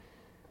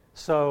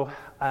So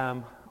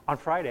on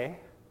Friday,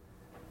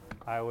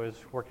 I was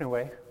working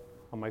away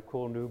on my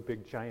cool new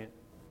big giant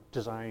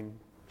design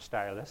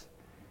stylus,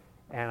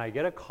 and I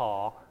get a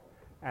call,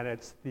 and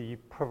it's the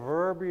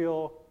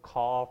proverbial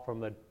call from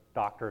the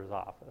doctor's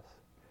office.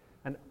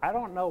 And I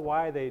don't know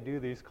why they do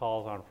these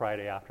calls on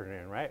Friday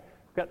afternoon, right?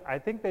 But I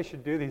think they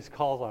should do these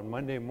calls on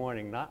Monday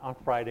morning, not on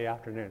Friday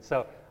afternoon.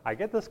 So I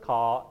get this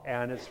call,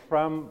 and it's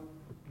from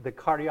the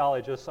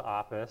cardiologist's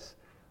office.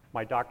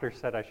 My doctor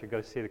said I should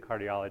go see the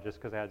cardiologist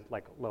because I had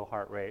like low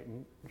heart rate,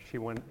 and she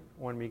wanted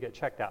me to get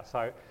checked out.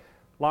 So,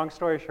 long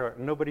story short,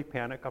 nobody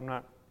panic.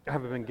 I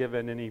haven't been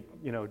given any,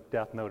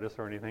 death notice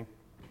or anything.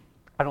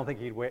 I don't think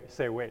he'd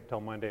say wait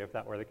till Monday if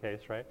that were the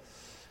case, right?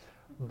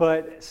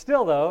 But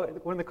still, though,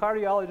 when the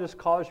cardiologist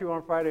calls you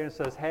on Friday and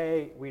says,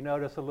 "Hey, we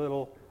notice a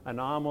little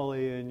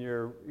anomaly in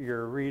your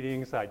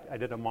readings," I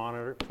did a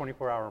monitor,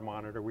 24-hour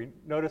monitor. We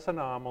notice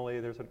anomaly.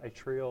 There's an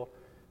atrial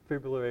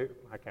fibrillary.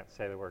 I can't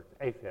say the word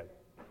AFib.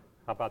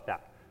 How about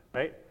that,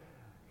 right?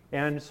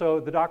 And so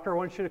the doctor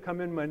wants you to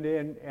come in Monday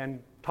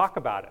and talk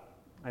about it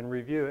and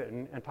review it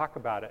and talk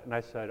about it. And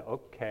I said,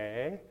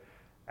 okay.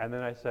 And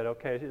then I said,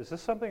 okay, is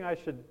this something I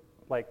should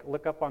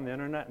look up on the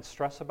internet and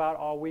stress about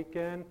all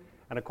weekend?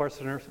 And of course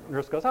the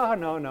nurse goes, oh,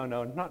 no,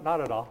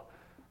 not at all.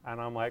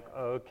 And I'm like,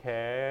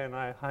 okay. And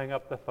I hung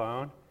up the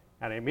phone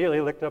and I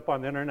immediately looked up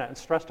on the internet and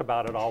stressed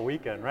about it all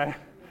weekend, right?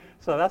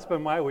 So that's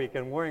been my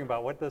weekend, worrying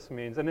about what this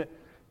means. And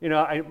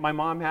my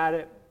mom had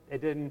it.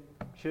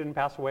 She didn't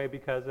pass away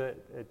because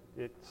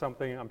it's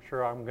something I'm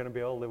sure I'm going to be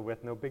able to live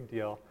with, no big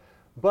deal.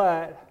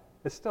 But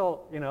it's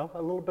still,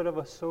 a little bit of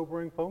a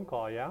sobering phone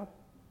call, yeah?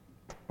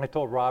 I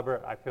told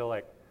Robert, I feel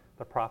like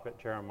the prophet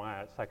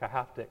Jeremiah. It's like I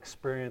have to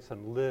experience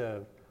and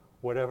live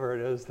whatever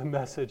it is the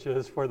message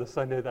is for the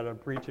Sunday that I'm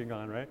preaching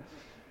on, right?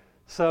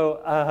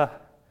 So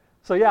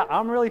yeah,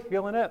 I'm really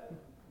feeling it,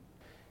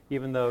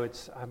 even though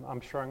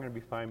I'm sure I'm going to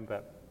be fine,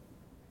 but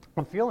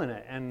I'm feeling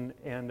it, and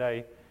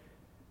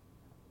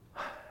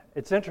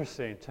it's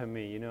interesting to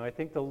me, I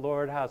think the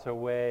Lord has a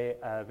way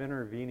of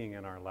intervening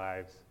in our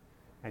lives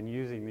and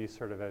using these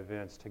sort of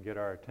events to get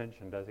our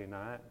attention, does he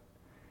not?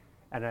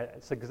 And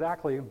it's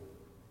exactly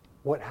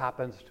what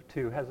happens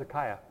to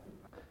Hezekiah.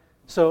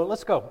 So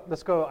let's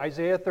go,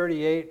 Isaiah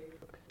 38,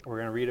 we're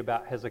going to read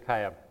about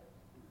Hezekiah.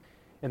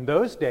 In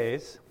those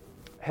days,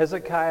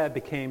 Hezekiah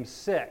became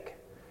sick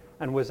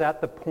and was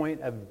at the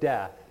point of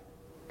death.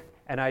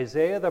 And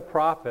Isaiah the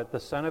prophet, the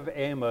son of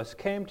Amos,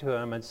 came to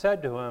him and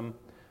said to him,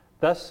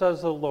 "Thus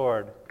says the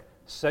Lord,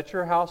 set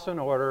your house in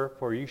order,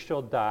 for you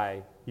shall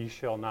die, you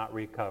shall not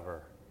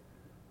recover."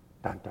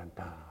 Dun, dun,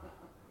 dun.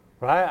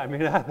 Right? I mean,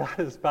 that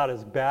is about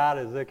as bad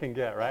as it can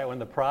get, right? When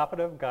the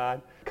prophet of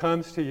God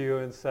comes to you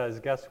and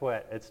says, guess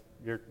what?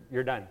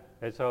 You're done.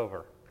 It's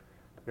over.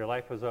 Your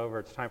life is over.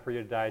 It's time for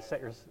you to die.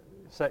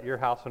 Set your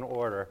house in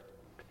order.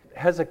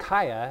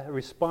 Hezekiah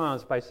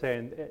responds by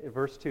saying,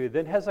 verse 2,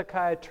 "Then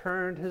Hezekiah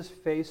turned his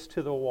face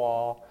to the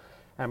wall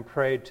and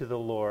prayed to the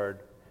Lord."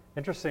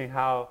 Isn't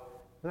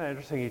that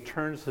interesting? He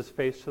turns his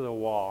face to the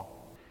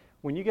wall.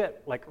 When you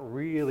get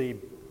really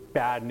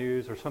bad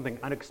news or something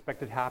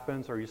unexpected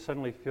happens, or you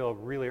suddenly feel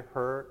really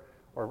hurt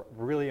or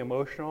really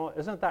emotional,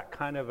 isn't that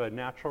kind of a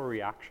natural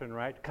reaction,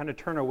 right? Kind of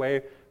turn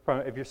away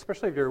from,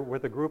 especially if you're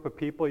with a group of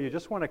people, you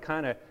just want to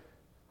kind of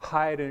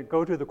hide and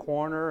go to the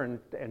corner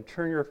and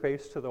turn your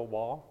face to the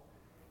wall.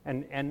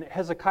 And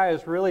Hezekiah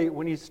is really,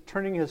 when he's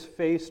turning his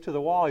face to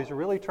the wall, he's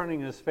really turning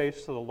his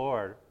face to the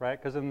Lord, right?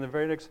 Because in the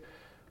very next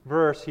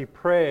verse, he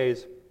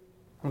prays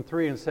in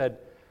 3 and said,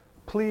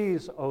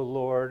 "Please, O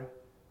Lord,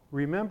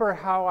 remember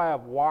how I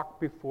have walked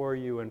before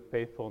you in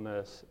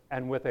faithfulness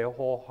and with a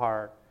whole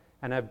heart,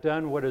 and have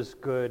done what is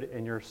good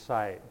in your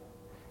sight."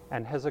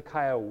 And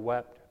Hezekiah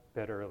wept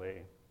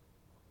bitterly.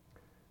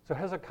 So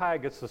Hezekiah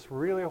gets this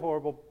really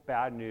horrible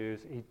bad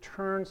news. He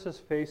turns his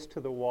face to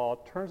the wall,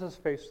 turns his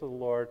face to the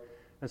Lord,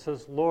 and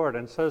says, "Lord,"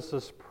 and says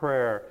this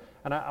prayer.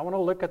 And I want to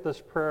look at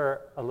this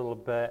prayer a little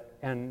bit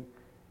and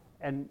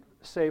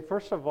say,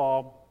 first of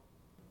all,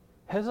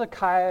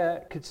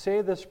 Hezekiah could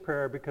say this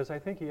prayer because I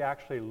think he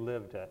actually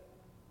lived it,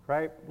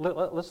 right?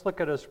 Let's look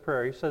at his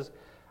prayer. He says,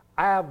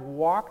 "I have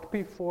walked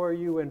before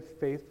you in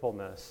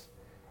faithfulness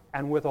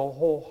and with a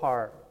whole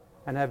heart,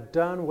 and have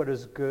done what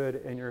is good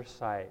in your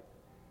sight."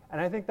 And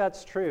I think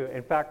that's true.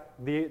 In fact,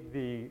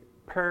 the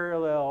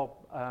parallel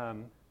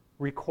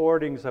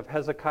recordings of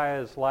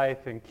Hezekiah's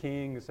life in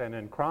Kings and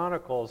in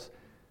Chronicles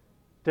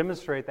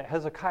demonstrate that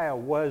Hezekiah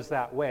was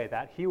that way,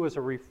 that he was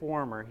a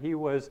reformer. He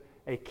was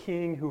a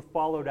king who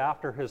followed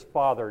after his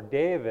father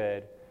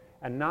David,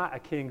 and not a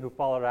king who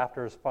followed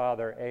after his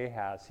father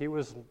Ahaz. He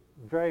was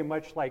very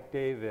much like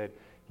David.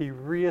 He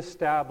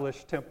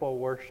reestablished temple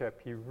worship.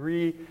 He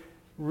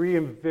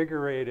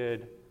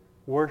reinvigorated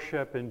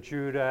worship in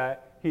Judah.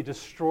 He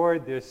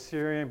destroyed the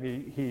Assyrian.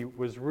 He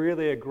was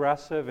really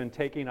aggressive in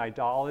taking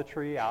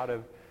idolatry out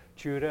of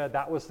Judah.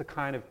 That was the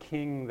kind of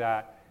king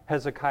that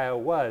Hezekiah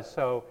was.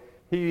 So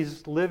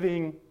he's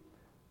living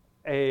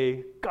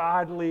a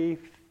godly,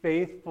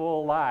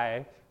 faithful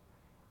life,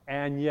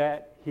 and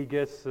yet he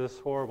gets this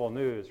horrible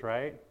news,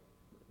 right?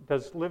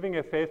 Does living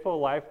a faithful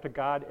life to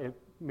God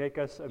make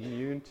us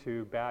immune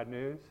to bad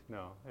news?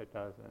 No, it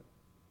doesn't.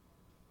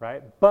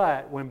 Right?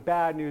 But when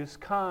bad news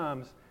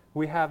comes,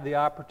 we have the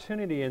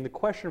opportunity, and the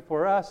question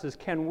for us is,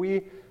 can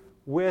we,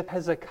 with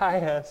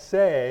Hezekiah,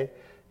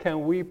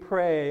 can we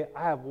pray,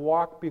 I have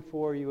walked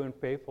before you in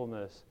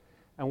faithfulness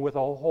and with a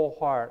whole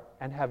heart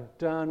and have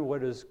done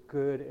what is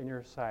good in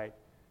your sight?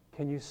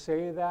 Can you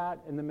say that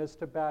in the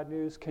midst of bad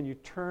news? Can you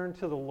turn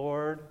to the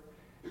Lord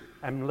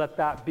and let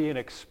that be an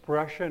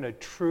expression, a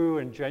true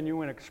and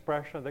genuine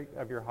expression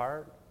of your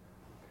heart?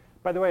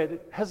 By the way,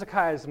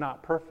 Hezekiah is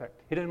not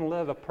perfect. He didn't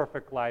live a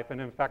perfect life.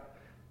 And in fact,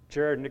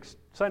 Jared next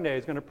Sunday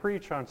is going to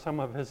preach on some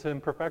of his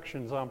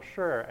imperfections, I'm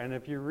sure. And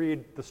if you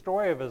read the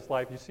story of his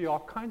life, you see all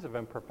kinds of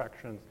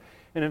imperfections.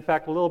 And in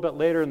fact, a little bit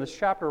later in this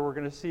chapter, we're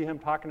going to see him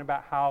talking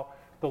about how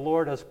the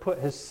Lord has put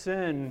his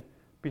sin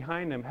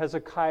behind him.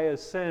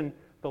 Hezekiah's sin,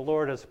 the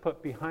Lord has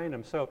put behind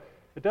him. So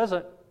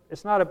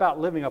it's not about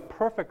living a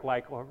perfect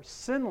life or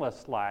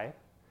sinless life,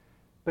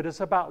 but it's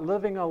about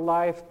living a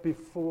life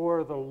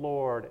before the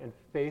Lord in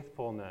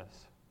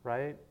faithfulness,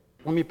 right?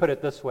 Let me put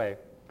it this way.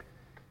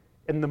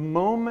 In the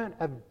moment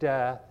of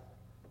death,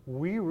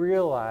 we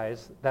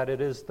realize that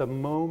it is the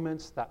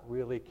moments that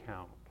really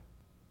count,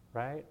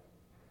 right?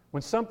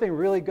 When something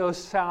really goes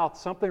south,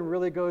 something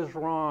really goes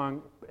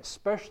wrong,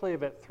 especially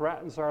if it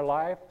threatens our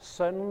life,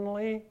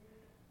 suddenly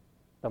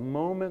the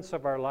moments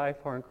of our life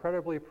are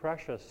incredibly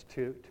precious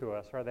to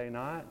us, are they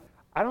not?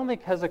 I don't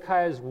think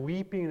Hezekiah is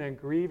weeping and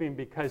grieving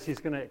because he's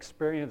going to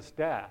experience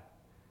death.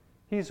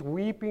 He's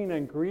weeping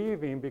and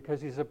grieving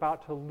because he's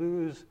about to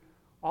lose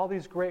all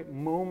these great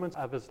moments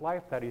of his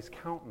life that he's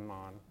counting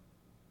on.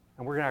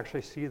 And we're going to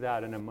actually see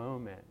that in a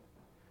moment.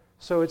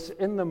 So it's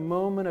in the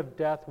moment of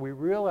death, we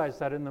realize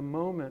that in the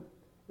moment,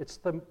 it's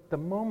the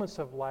moments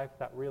of life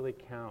that really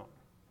count.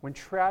 When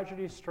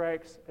tragedy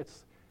strikes,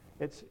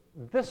 it's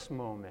this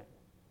moment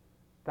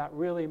that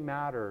really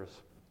matters.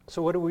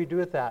 So what do we do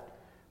with that?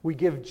 We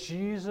give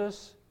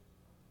Jesus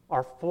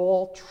our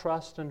full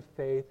trust and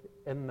faith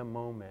in the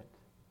moment.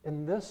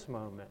 In this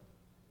moment,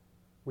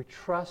 we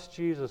trust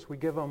Jesus. We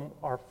give him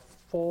our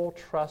full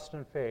trust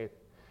and faith.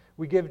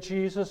 We give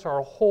Jesus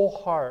our whole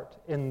heart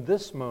in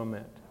this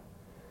moment.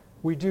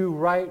 We do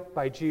right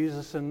by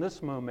Jesus in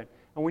this moment.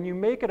 And when you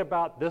make it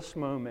about this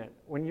moment,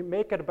 when you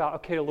make it about,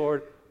 okay,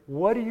 Lord,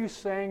 what are you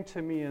saying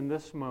to me in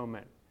this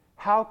moment?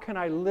 How can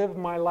I live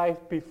my life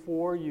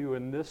before you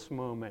in this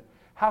moment?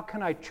 How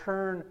can I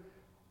turn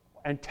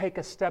and take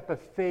a step of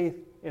faith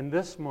in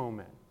this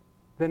moment?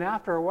 Then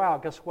after a while,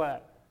 guess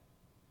what?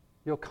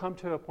 You'll come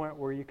to a point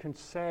where you can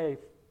say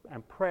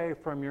and pray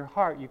from your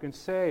heart. You can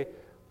say,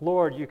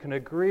 Lord, you can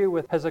agree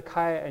with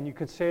Hezekiah and you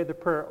can say the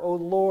prayer, oh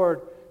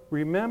Lord,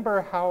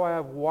 remember how I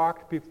have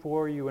walked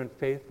before you in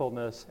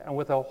faithfulness and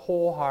with a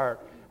whole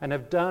heart and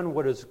have done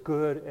what is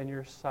good in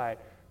your sight.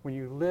 When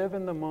you live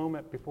in the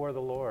moment before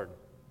the Lord.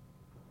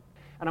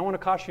 And I want to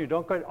caution you,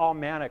 don't get all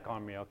manic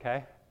on me,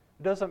 okay?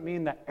 It doesn't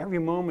mean that every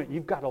moment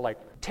you've got to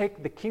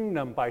take the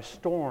kingdom by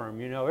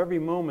storm. Every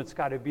moment's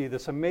got to be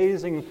this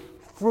amazing,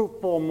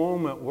 fruitful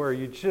moment where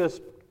you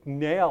just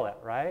nail it,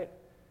 right?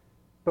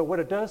 But what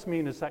it does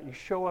mean is that you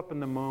show up in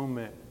the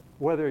moment,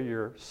 whether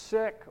you're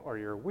sick or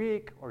you're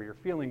weak or you're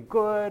feeling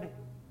good.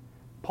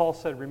 Paul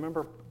said,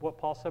 remember what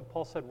Paul said?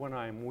 Paul said, when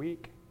I'm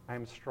weak,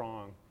 I'm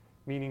strong.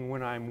 Meaning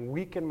when I'm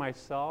weak in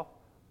myself,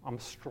 I'm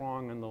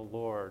strong in the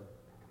Lord.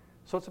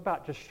 So it's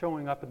about just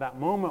showing up at that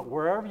moment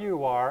wherever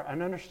you are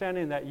and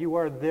understanding that you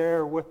are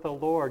there with the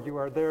Lord. You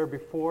are there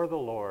before the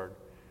Lord.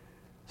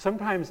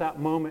 Sometimes that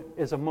moment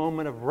is a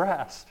moment of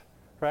rest,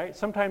 right?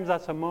 Sometimes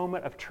that's a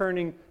moment of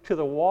turning to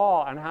the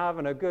wall and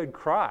having a good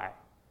cry,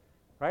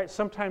 right?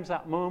 Sometimes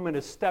that moment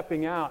is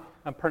stepping out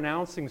and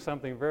pronouncing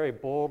something very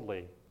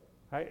boldly,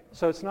 right?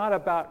 So it's not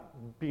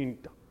about being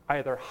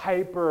either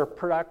hyper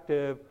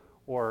productive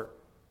or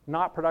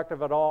not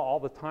productive at all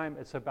the time.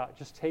 It's about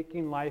just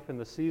taking life in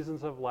the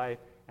seasons of life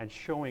and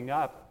showing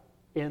up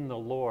in the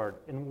Lord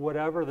in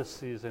whatever the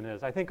season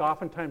is. I think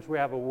oftentimes we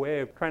have a way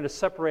of trying to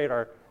separate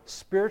our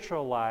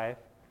spiritual life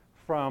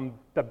from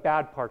the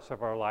bad parts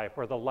of our life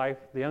or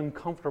the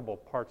uncomfortable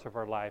parts of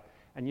our life.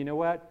 And you know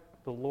what?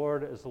 The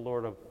Lord is the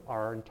Lord of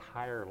our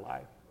entire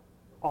life.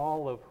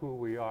 All of who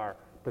we are.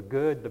 The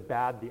good, the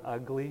bad, the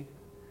ugly.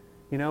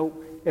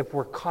 If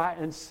we're caught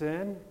in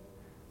sin,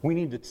 we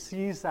need to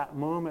seize that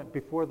moment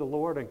before the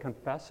Lord and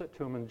confess it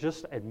to him and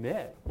just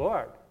admit,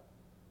 Lord,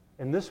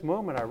 in this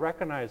moment I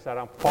recognize that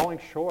I'm falling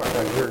short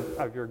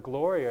of your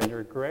glory and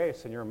your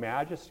grace and your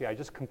majesty. I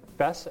just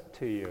confess it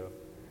to you.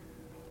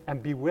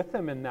 And be with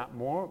him in that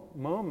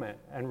moment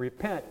and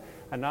repent.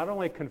 And not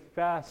only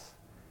confess,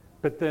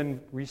 but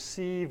then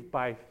receive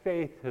by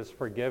faith his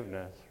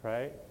forgiveness,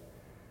 right?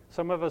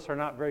 Some of us are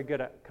not very good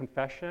at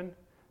confession.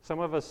 Some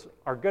of us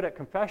are good at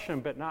confession,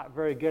 but not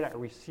very good at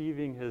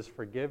receiving his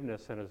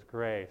forgiveness and his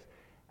grace.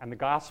 And the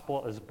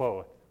gospel is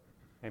both.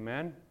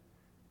 Amen?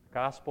 The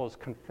gospel is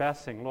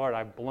confessing, Lord,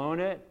 I've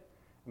blown it.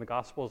 And the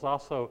gospel is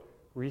also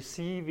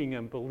receiving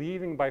and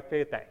believing by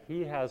faith that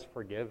he has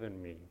forgiven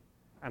me.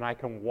 And I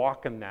can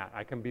walk in that.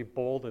 I can be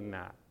bold in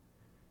that.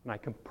 and I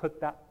can put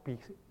that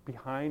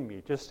behind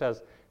me. Just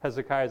as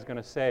Hezekiah is going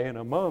to say in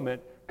a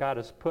moment, God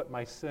has put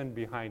my sin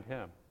behind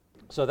him.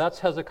 So that's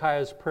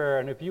Hezekiah's prayer,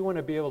 and if you want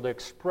to be able to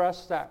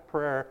express that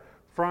prayer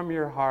from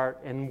your heart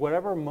in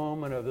whatever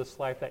moment of this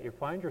life that you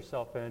find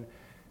yourself in,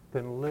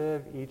 then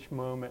live each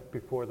moment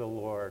before the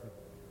Lord,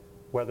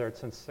 whether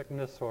it's in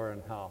sickness or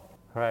in health.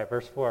 All right,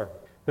 verse 4.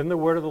 Then the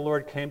word of the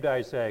Lord came to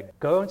Isaiah,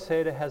 "Go and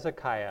say to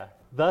Hezekiah,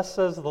 thus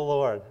says the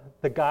Lord,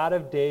 the God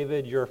of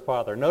David your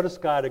father." Notice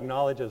God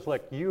acknowledges,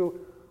 look,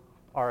 you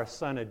are a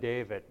son of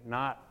David,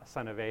 not a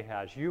son of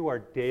Ahaz. You are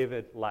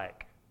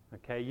David-like.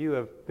 Okay, you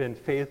have been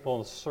faithful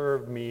and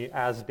served me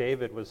as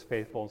David was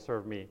faithful and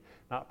served me.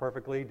 Not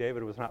perfectly.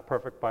 David was not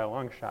perfect by a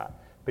long shot,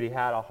 but he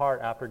had a heart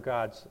after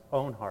God's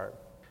own heart.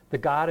 The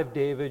God of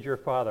David your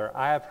father,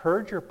 I have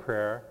heard your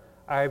prayer.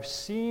 I have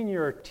seen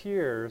your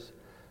tears.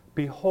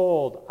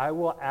 Behold, I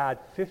will add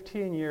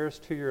 15 years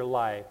to your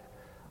life.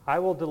 I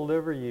will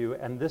deliver you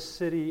and this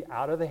city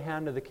out of the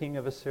hand of the king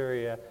of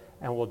Assyria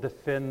and will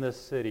defend this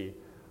city.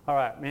 All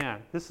right,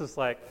 man, this is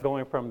like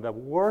going from the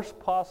worst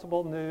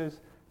possible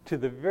news to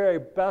the very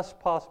best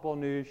possible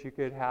news you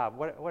could have.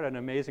 What an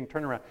amazing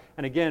turnaround.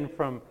 And again,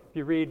 if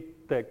you read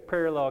the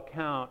parallel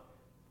account,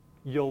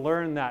 you'll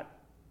learn that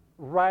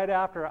right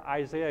after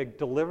Isaiah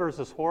delivers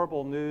this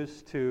horrible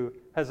news to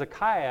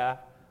Hezekiah,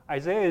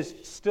 Isaiah is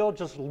still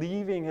just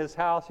leaving his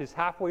house. He's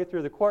halfway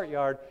through the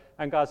courtyard,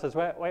 and God says,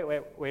 wait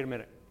a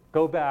minute.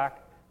 Go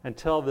back and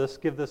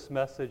give this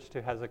message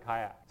to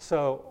Hezekiah.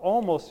 So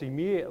almost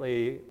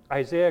immediately,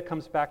 Isaiah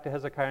comes back to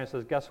Hezekiah and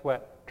says, guess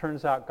what?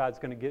 Turns out God's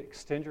going to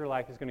extend your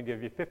life. He's going to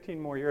give you 15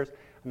 more years.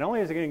 Not only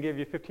is he going to give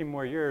you 15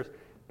 more years,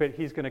 but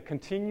he's going to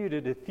continue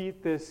to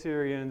defeat the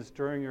Assyrians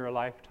during your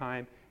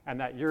lifetime, and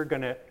that you're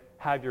going to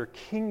have your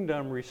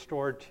kingdom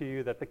restored to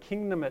you, that the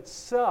kingdom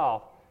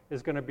itself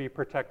is going to be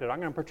protected. I'm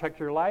going to protect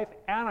your life,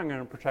 and I'm going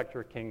to protect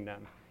your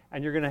kingdom.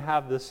 And you're going to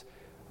have this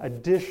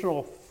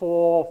additional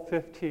full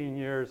 15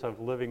 years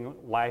of living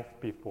life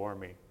before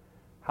me.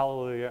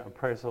 Hallelujah, and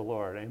praise the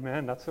Lord.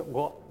 Amen. That's it.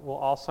 We'll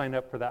all sign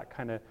up for that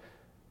kind of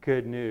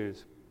good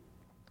news.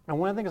 And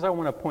one of the things I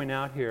want to point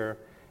out here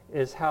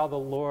is how the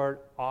Lord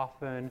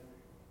often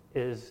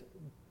is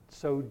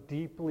so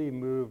deeply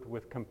moved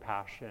with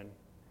compassion,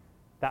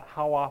 that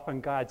how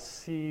often God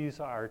sees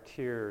our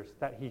tears,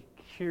 that he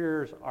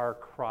hears our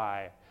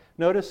cry.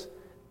 Notice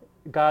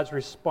God's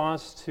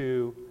response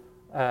to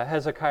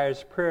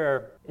Hezekiah's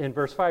prayer in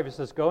verse 5. He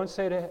says, "Go and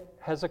say to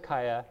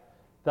Hezekiah,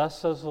 thus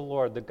says the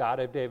Lord, the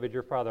God of David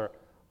your father,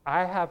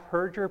 I have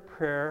heard your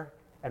prayer,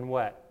 and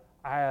what?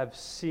 I have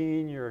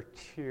seen your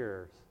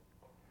tears."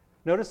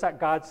 Notice that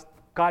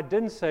God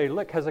didn't say,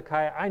 look,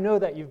 Hezekiah, I know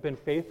that you've been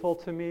faithful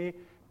to me,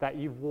 that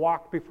you've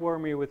walked before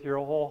me with your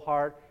whole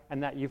heart,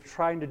 and that you've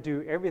tried to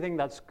do everything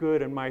that's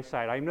good in my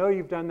sight. I know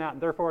you've done that,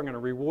 and therefore I'm going to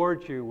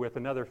reward you with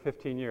another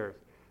 15 years.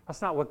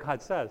 That's not what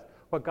God says.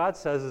 What God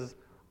says is,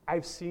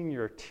 I've seen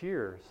your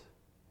tears.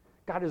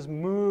 God is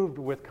moved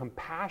with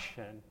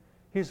compassion.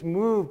 He's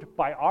moved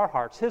by our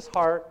hearts. His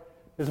heart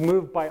is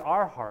moved by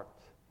our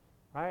hearts,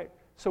 right?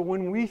 So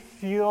when we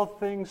feel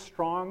things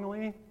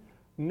strongly,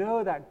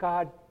 know that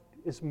God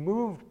is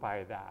moved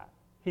by that.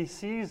 He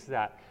sees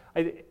that.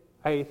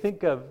 I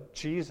think of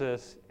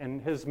Jesus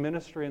and his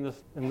ministry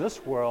in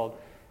this world,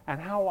 and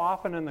how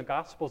often in the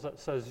Gospels it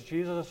says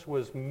Jesus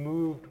was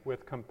moved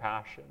with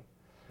compassion.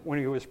 When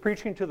he was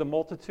preaching to the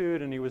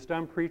multitude and he was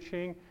done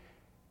preaching,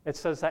 it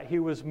says that he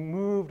was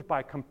moved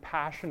by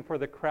compassion for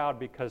the crowd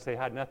because they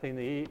had nothing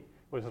to eat.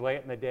 It was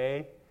late in the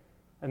day.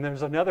 And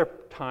there's another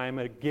time,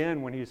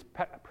 again, when he's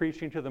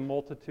preaching to the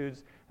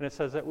multitudes, and it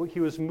says that he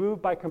was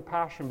moved by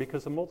compassion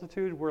because the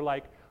multitude were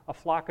like a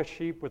flock of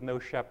sheep with no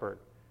shepherd.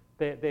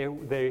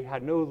 They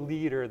had no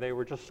leader. They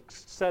were just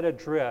set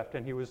adrift,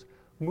 and he was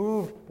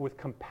moved with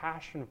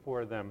compassion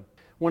for them.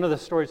 One of the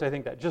stories I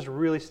think that just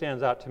really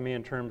stands out to me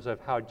in terms of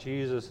how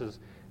Jesus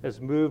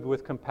is moved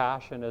with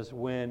compassion is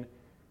when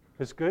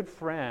his good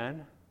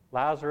friend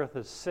Lazarus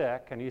is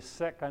sick, and he's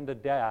sick unto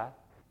death.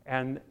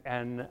 And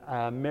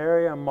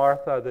Mary and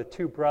Martha, the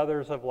two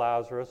brothers of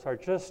Lazarus, are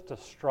just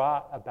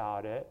distraught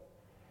about it.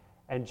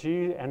 And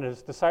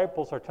his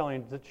disciples are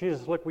telling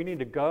Jesus, look, we need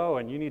to go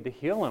and you need to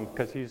heal him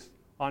because he's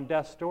on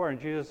death's door. And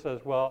Jesus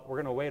says, well, we're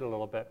going to wait a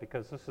little bit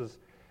because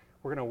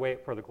we're going to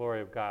wait for the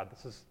glory of God.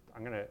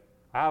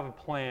 I have a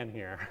plan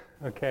here,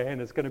 okay?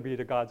 And it's going to be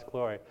to God's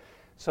glory.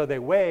 So they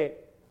wait,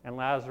 and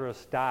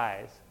Lazarus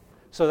dies.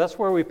 So that's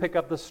where we pick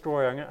up the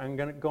story. I'm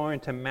going to go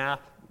into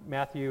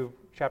Matthew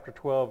chapter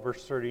 12,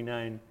 verse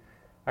 39.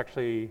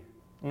 Actually,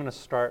 I'm going to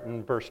start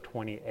in verse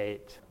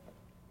 28.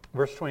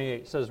 Verse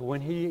 28 says,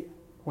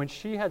 When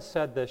she had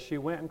said this, she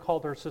went and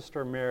called her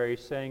sister Mary,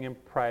 saying in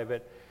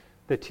private,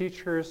 "The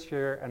teacher is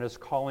here and is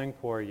calling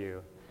for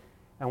you."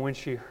 And when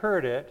she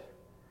heard it,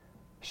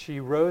 she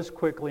rose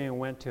quickly and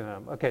went to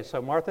him. Okay, so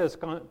Martha has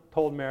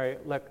told Mary,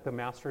 look, the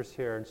master's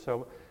here. And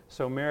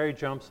so Mary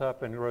jumps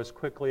up and rose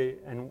quickly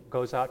and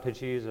goes out to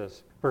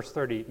Jesus. Verse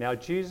 30, now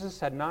Jesus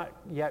had not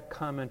yet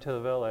come into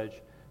the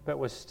village, but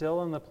was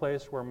still in the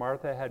place where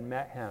Martha had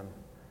met him.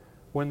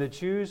 When the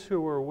Jews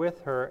who were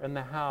with her in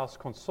the house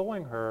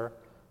consoling her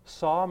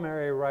saw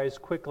Mary rise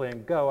quickly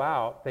and go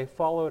out, they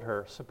followed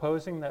her,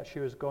 supposing that she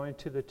was going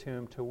to the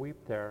tomb to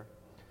weep there.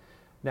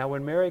 Now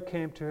when Mary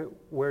came to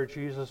where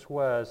Jesus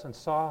was and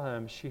saw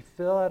him, she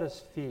fell at his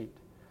feet,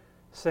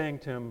 saying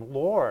to him,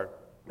 Lord,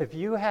 if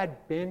you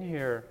had been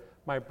here,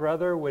 my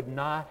brother would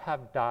not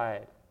have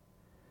died.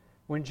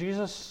 When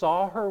Jesus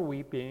saw her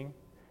weeping,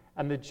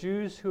 and the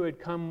Jews who had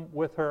come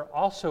with her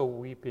also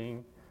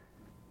weeping,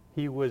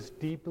 he was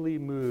deeply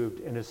moved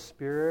in his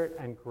spirit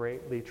and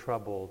greatly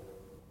troubled.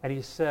 And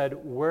he said,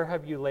 Where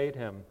have you laid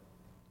him?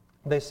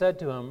 They said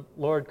to him,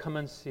 Lord, come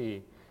and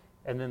see.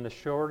 And in the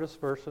shortest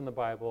verse in the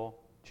Bible,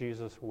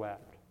 Jesus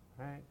wept.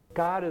 Right?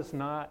 God is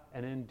not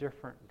an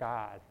indifferent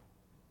God.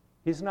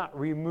 He's not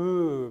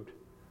removed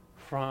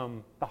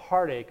from the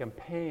heartache and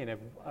pain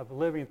of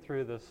living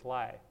through this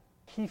life.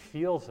 He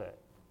feels it.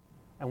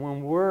 And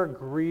when we're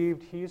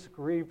grieved, he's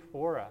grieved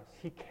for us.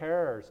 He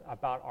cares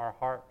about our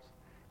hearts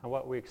and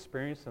what we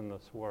experience in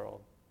this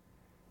world.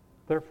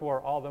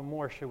 Therefore, all the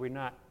more should we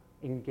not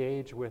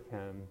engage with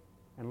him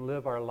and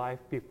live our life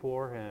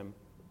before him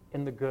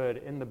in the good,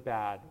 in the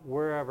bad,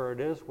 wherever it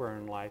is we're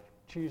in life.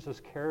 Jesus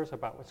cares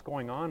about what's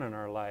going on in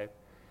our life,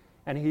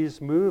 and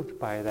he's moved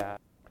by that.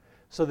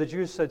 So the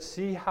Jews said,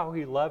 see how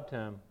he loved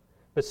him.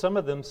 But some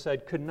of them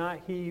said, could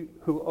not he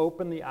who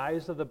opened the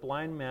eyes of the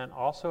blind man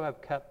also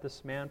have kept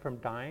this man from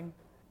dying?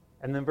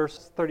 And then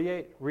verse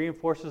 38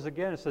 reinforces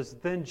again. It says,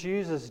 then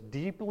Jesus,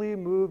 deeply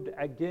moved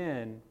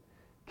again,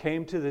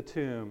 came to the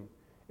tomb.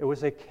 It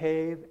was a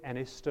cave, and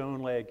a stone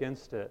lay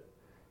against it.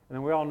 And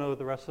then we all know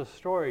the rest of the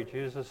story.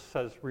 Jesus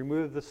says,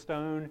 remove the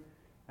stone.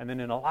 And then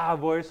in a loud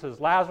voice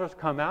says, Lazarus,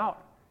 come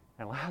out.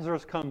 And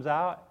Lazarus comes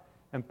out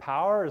in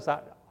power. Is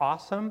that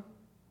awesome?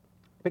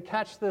 But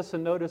catch this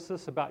and notice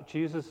this about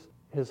Jesus,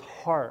 his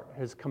heart,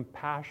 his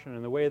compassion,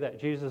 and the way that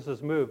Jesus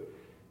is moved.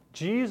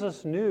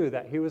 Jesus knew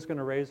that he was going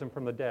to raise him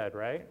from the dead,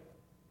 right?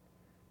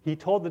 He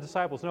told the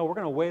disciples, no, we're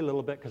going to wait a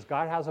little bit because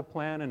God has a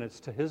plan and it's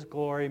to his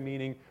glory,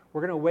 meaning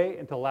we're going to wait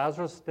until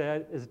Lazarus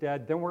is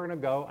dead, then we're going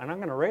to go and I'm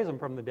going to raise him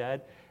from the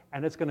dead,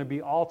 and it's going to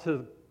be all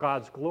to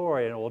God's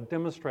glory and it will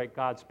demonstrate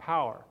God's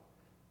power,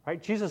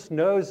 right? Jesus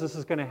knows this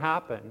is going to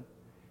happen,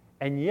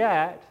 and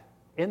yet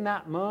in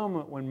that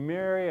moment when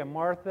Mary and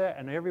Martha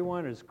and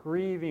everyone is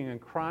grieving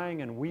and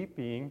crying and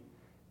weeping,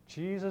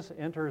 Jesus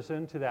enters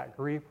into that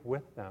grief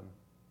with them.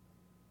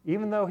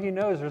 Even though he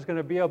knows there's going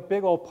to be a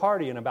big old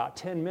party in about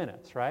 10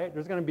 minutes, right?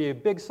 There's going to be a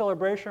big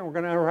celebration. We're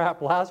going to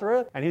unwrap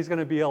Lazarus, and he's going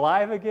to be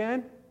alive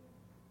again.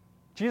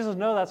 Jesus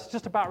knows that's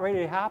just about ready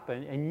to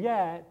happen, and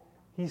yet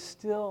he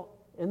still,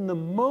 in the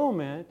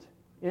moment,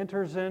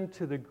 enters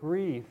into the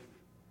grief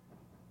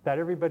that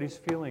everybody's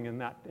feeling in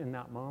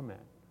that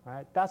moment,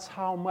 right? That's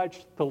how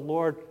much the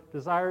Lord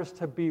desires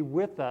to be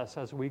with us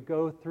as we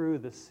go through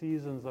the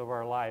seasons of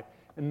our life,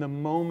 in the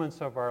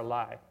moments of our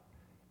life.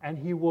 And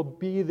he will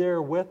be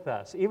there with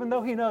us, even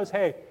though he knows,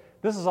 hey,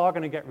 this is all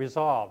going to get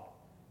resolved.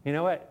 You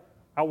know what?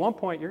 At one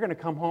point, you're going to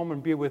come home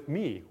and be with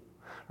me,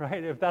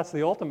 right? If that's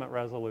the ultimate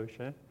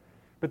resolution.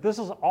 But this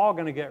is all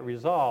going to get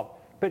resolved.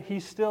 But he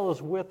still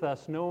is with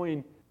us,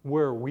 knowing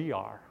where we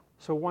are.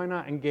 So why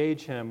not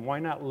engage him? Why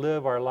not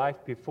live our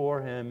life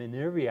before him in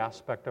every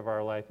aspect of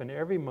our life, in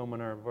every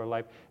moment of our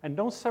life? And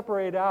don't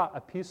separate out a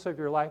piece of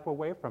your life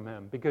away from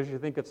him because you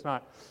think it's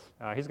not,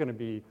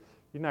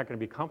 you're not going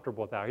to be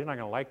comfortable with that. You're not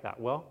going to like that.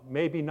 Well,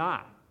 maybe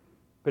not.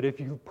 But if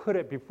you put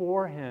it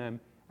before him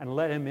and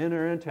let him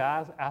enter into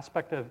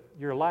aspect of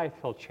your life,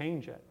 he'll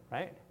change it,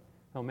 right?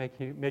 He'll make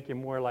you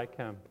more like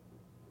him.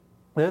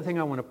 The other thing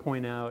I want to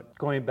point out,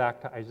 going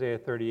back to Isaiah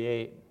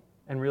 38,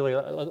 and really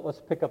let's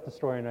pick up the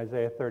story in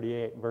Isaiah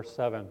 38, verse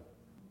 7.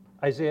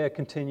 Isaiah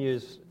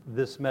continues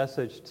this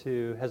message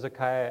to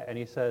Hezekiah, and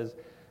he says,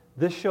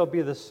 this shall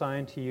be the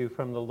sign to you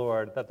from the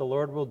Lord, that the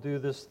Lord will do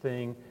this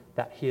thing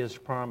that he has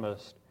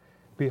promised.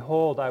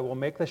 Behold, I will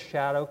make the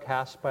shadow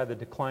cast by the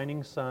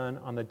declining sun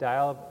on the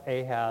dial of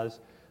Ahaz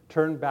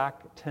turn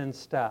back 10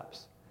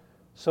 steps.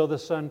 So the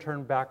sun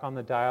turned back on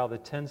the dial the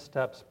 10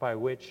 steps by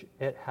which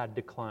it had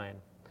declined.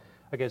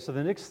 Okay, so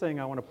the next thing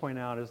I want to point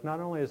out is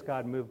not only is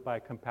God moved by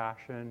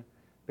compassion,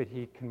 but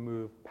he can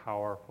move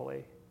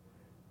powerfully.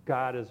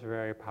 God is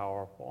very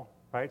powerful,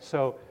 right?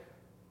 So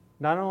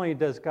not only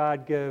does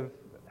God give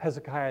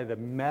Hezekiah the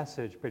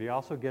message, but he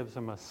also gives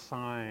him a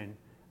sign.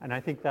 And I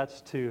think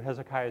that's to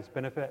Hezekiah's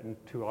benefit and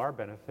to our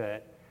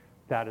benefit.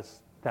 That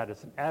is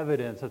an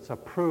evidence, it's a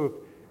proof.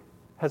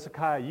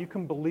 Hezekiah, you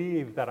can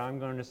believe that I'm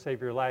going to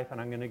save your life, and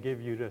I'm going to give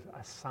you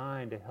a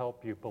sign to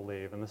help you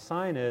believe. And the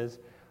sign is,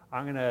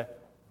 I'm going to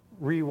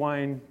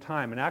rewind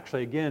time. And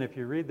actually, again, if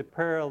you read the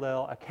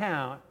parallel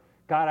account,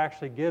 God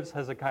actually gives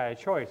Hezekiah a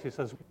choice. He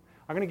says,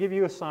 I'm going to give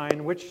you a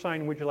sign. Which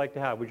sign would you like to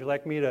have? Would you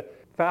like me to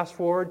fast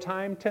forward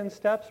time 10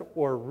 steps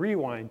or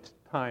rewind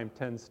time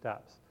 10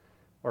 steps?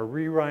 Or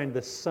rewind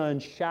the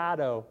sun's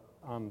shadow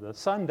on the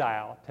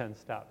sundial 10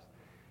 steps?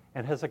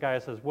 And Hezekiah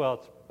says, well,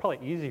 it's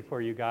probably easy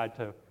for you, God,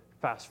 to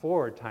fast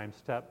forward time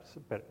steps,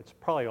 but it's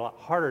probably a lot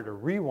harder to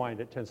rewind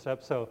it 10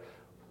 steps. So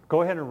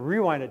go ahead and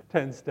rewind it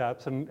 10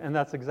 steps, and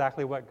that's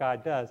exactly what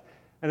God does.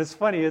 And it's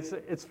funny,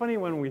 it's funny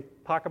when we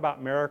talk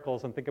about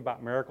miracles and think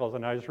about miracles,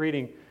 and I was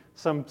reading,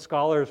 some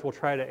scholars will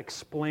try to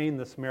explain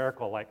this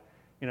miracle, like,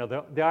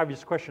 the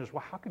obvious question is,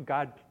 well, how could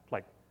God,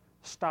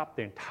 stop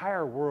the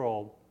entire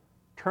world,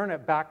 turn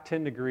it back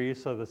 10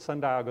 degrees so the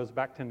sundial goes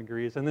back 10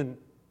 degrees, and then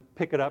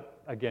pick it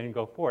up again and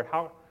go forward?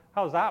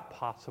 How is that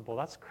possible?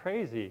 That's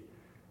crazy.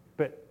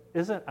 But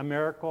isn't a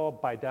miracle,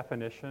 by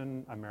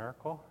definition, a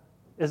miracle?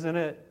 Isn't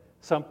it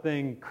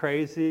something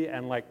crazy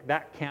and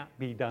that can't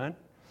be done?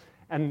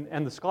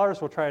 And the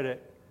scholars will try to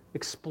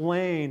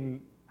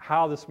explain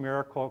how this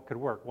miracle could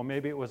work. Well,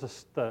 maybe it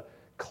was the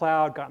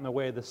cloud got in the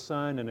way of the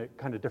sun, and it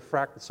kind of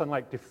the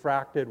sunlight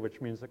diffracted,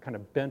 which means it kind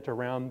of bent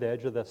around the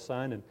edge of the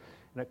sun, and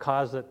it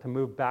caused it to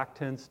move back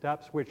 10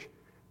 steps, which,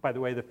 by the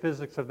way, the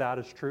physics of that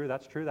is true.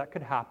 That's true. That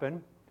could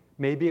happen.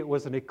 Maybe it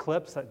was an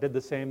eclipse that did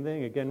the same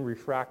thing, again,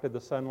 refracted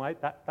the sunlight.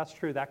 That's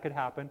true. That could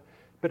happen.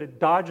 But it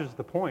dodges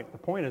the point. The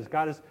point is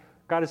God is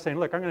saying,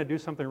 look, I'm going to do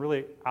something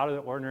really out of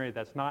the ordinary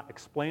that's not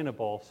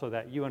explainable so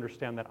that you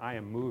understand that I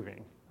am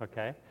moving,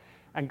 okay?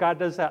 And God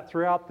does that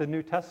throughout the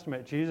New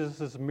Testament.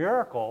 Jesus'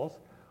 miracles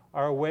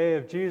are a way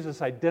of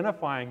Jesus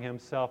identifying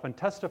himself and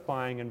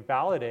testifying and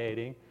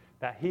validating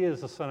that he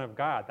is the Son of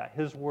God, that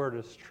his word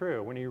is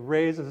true. When he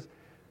raises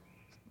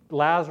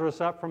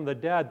Lazarus up from the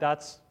dead,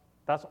 that's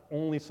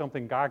only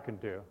something God can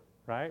do,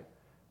 right?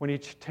 When he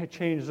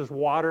changes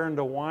water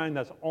into wine,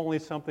 that's only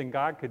something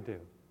God could do.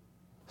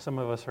 Some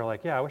of us are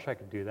like, yeah, I wish I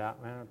could do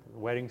that, man.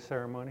 Wedding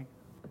ceremony,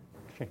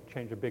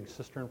 change a big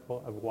cistern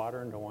full of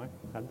water into wine.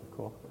 That'd be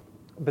cool.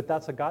 But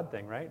that's a God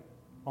thing, right?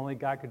 Only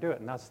God could do it,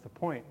 and that's the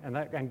point.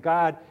 And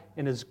God,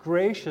 in his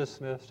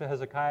graciousness to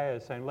Hezekiah,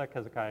 is saying, look,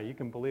 Hezekiah, you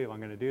can believe I'm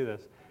going to do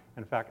this.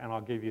 In fact, and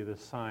I'll give you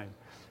this sign.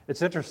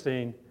 It's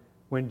interesting,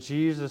 when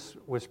Jesus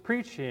was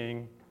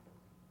preaching,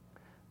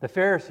 the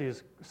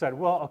Pharisees said,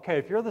 well, okay,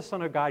 if you're the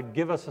Son of God,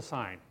 give us a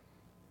sign.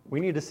 We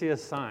need to see a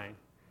sign.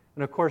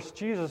 And of course,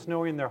 Jesus,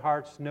 knowing their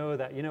hearts, know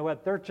that, you know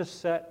what, they're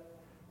just set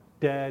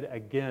dead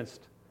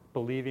against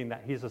believing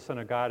that he's the Son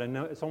of God. And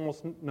it's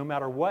almost no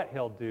matter what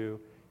he'll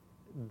do,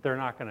 they're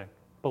not going to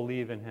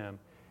believe in him.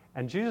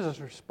 And Jesus'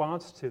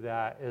 response to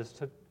that is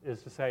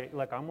to say,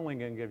 look, I'm only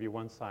going to give you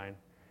one sign.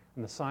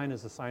 And the sign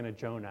is the sign of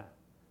Jonah.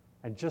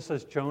 And just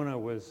as Jonah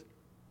was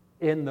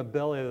in the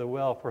belly of the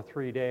whale for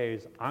 3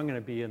 days, I'm going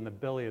to be in the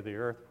belly of the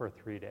earth for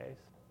 3 days.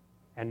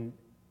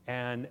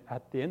 And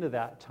at the end of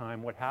that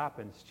time, what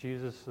happens?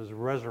 Jesus is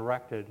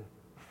resurrected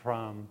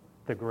from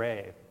the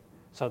grave.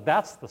 So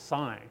that's the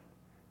sign.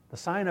 The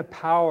sign of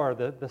power,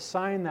 the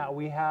sign that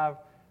we have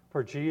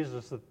for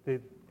Jesus,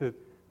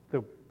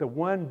 the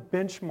one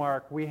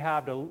benchmark we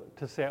have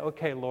to say,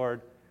 okay,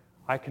 Lord,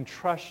 I can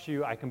trust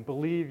you, I can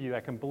believe you,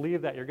 I can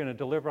believe that you're going to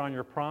deliver on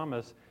your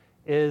promise,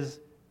 is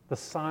the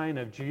sign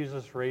of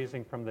Jesus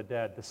raising from the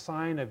dead, the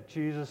sign of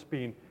Jesus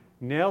being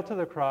nailed to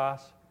the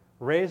cross,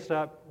 raised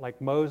up like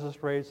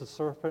Moses raised the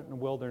serpent in the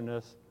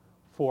wilderness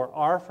for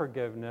our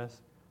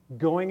forgiveness,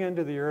 going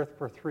into the earth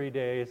for 3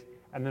 days,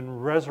 and then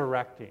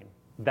resurrecting.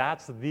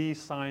 That's the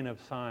sign of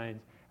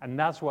signs, and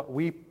that's what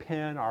we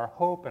pin our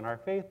hope and our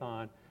faith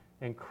on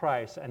in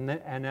Christ. And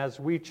as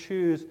we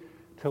choose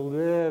to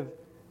live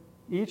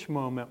each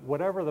moment,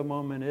 whatever the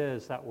moment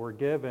is that we're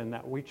given,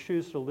 that we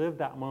choose to live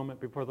that moment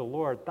before the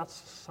Lord,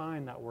 that's the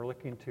sign that we're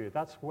looking to.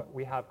 That's what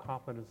we have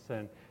confidence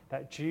in,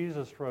 that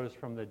Jesus rose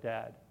from the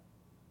dead.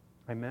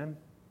 Amen?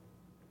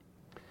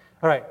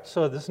 All right,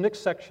 so this next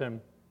section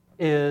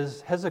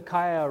is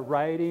Hezekiah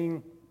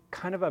writing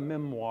kind of a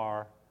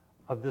memoir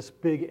of this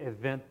big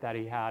event that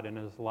he had in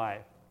his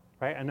life,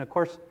 right? And of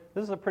course,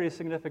 this is a pretty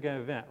significant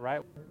event,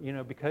 right? You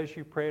know, because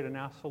you prayed and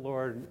asked the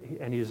Lord,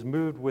 and he's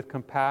moved with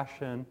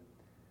compassion,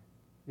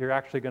 you're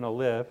actually going to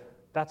live.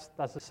 That's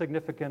a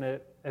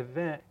significant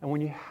event. And when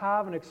you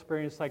have an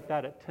experience like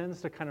that, it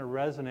tends to kind of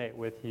resonate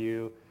with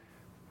you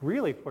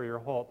really for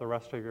the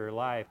rest of your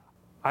life.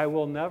 I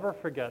will never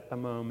forget the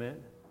moment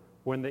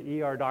when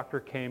the ER doctor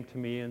came to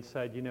me and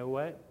said, you know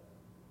what?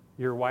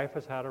 Your wife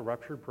has had a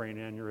ruptured brain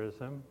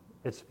aneurysm.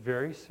 It's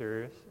very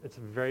serious. It's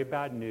very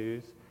bad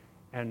news,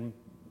 and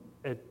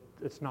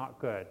it's not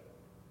good.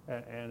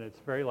 And it's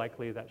very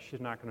likely that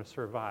she's not going to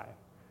survive.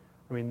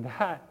 I mean,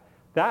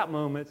 that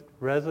moment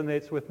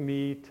resonates with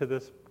me to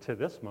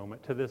this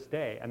moment, to this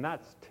day. And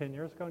that's 10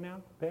 years ago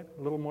now, babe?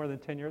 A little more than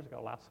 10 years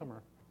ago, last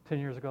summer. 10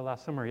 years ago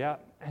last summer, yeah.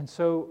 And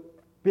so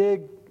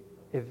big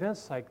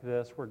events like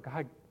this where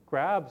God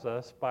grabs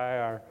us by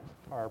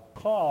our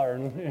collar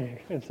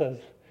and says,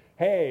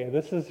 hey,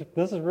 this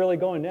is really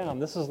going down.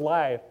 This is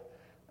life.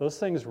 Those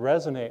things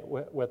resonate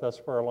with us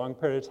for a long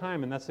period of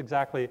time, and that's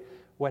exactly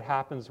what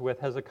happens with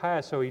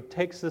Hezekiah. So he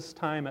takes this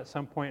time at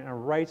some point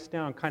and writes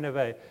down kind of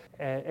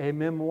a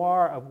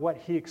memoir of what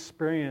he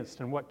experienced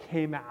and what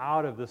came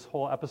out of this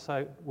whole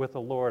episode with the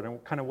Lord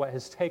and kind of what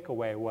his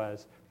takeaway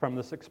was from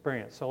this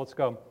experience. So let's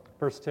go.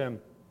 Verse 10.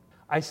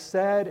 I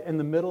said in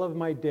the middle of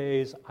my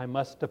days, I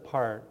must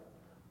depart.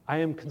 I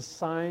am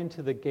consigned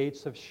to the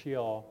gates of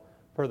Sheol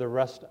for the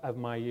rest of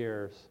my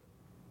years.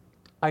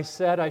 I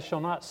said, I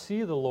shall not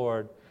see the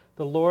Lord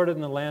the Lord in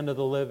the land of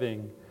the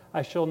living.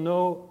 I shall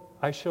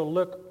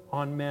look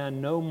on man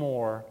no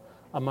more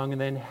among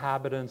the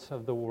inhabitants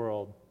of the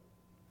world.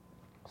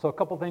 So a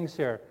couple things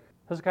here.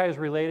 Hezekiah is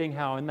relating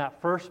how in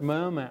that first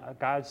moment,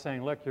 God's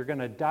saying, look, you're going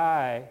to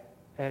die.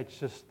 It's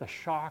just the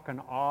shock and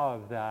awe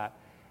of that.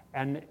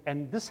 And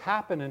this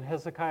happened in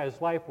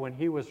Hezekiah's life when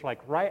he was like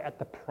right at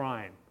the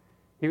prime.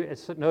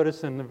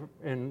 Notice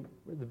in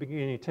the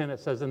beginning 10, it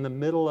says, in the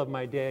middle of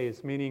my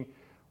days, meaning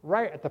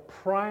right at the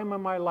prime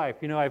of my life.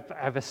 You know,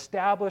 I've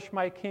established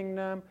my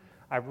kingdom.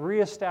 I've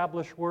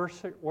reestablished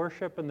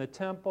worship in the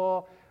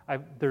temple.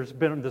 There's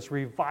been this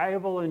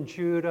revival in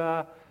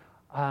Judah.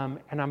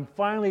 And I'm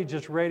finally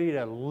just ready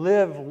to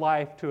live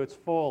life to its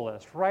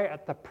fullest, right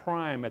at the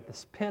prime, at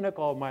this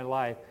pinnacle of my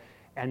life.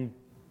 And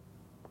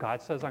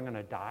God says I'm going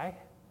to die?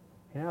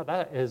 You know,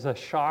 that is a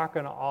shock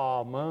and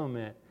awe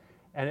moment.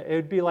 And it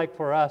would be like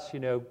for us, you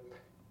know,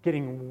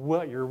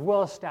 you're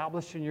well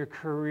established in your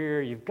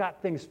career, you've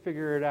got things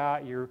figured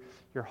out, your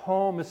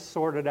home is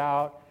sorted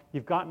out,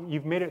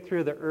 you've made it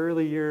through the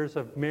early years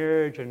of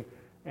marriage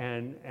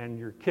and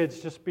your kids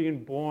just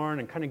being born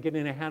and kind of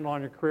getting a handle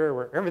on your career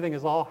where everything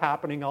is all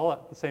happening all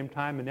at the same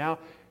time, and now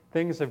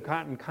things have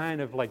gotten kind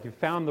of like you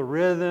found the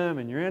rhythm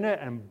and you're in it,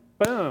 and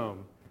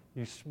boom,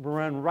 you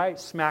run right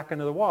smack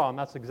into the wall. And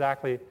that's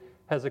exactly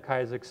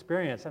Hezekiah's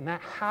experience. And that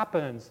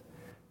happens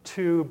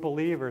to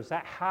believers.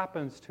 That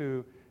happens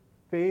to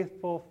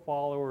faithful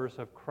followers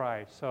of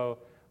Christ. So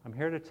I'm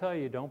here to tell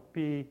you, don't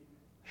be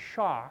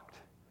shocked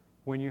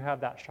when you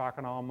have that shock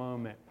and awe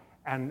moment.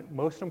 And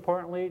most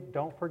importantly,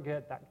 don't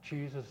forget that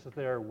Jesus is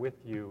there with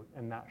you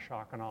in that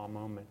shock and awe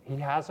moment. He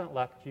hasn't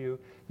left you.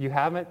 You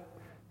haven't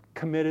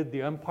committed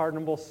the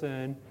unpardonable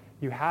sin.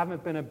 You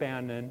haven't been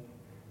abandoned.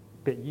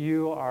 But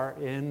you are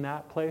in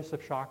that place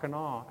of shock and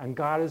awe. And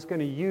God is going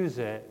to use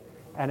it.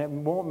 And it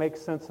won't make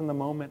sense in the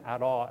moment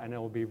at all. And it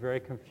will be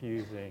very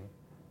confusing,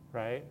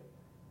 right?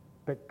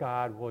 But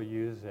God will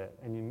use it.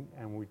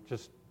 And we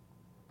just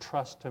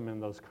trust Him in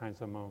those kinds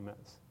of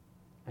moments.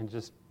 And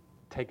just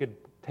take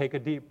a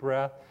deep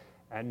breath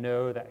and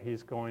know that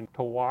He's going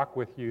to walk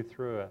with you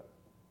through it.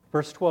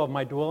 Verse 12,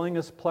 my dwelling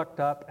is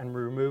plucked up and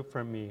removed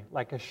from me,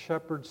 like a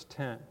shepherd's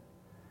tent.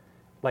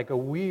 Like a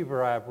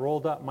weaver I have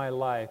rolled up my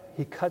life.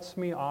 He cuts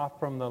me off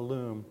from the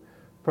loom.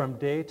 From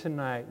day to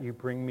night you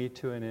bring me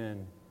to an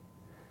end.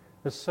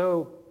 It's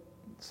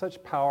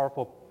such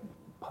powerful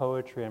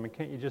poetry. I mean,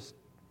 can't you just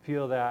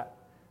feel that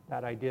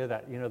idea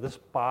that, you know, this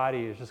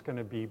body is just going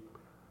to be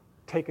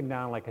taken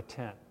down like a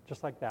tent,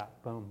 just like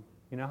that, boom.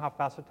 You know how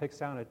fast it takes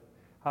down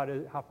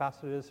how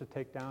fast it is to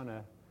take down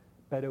a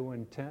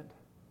Bedouin tent?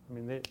 I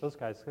mean, those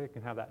guys, they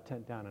can have that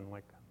tent down in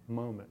like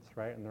moments,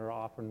 right? And they're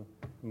often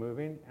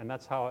moving, and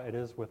that's how it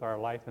is with our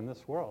life in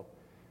this world.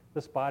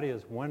 This body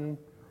is one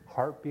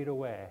heartbeat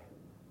away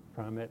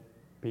from it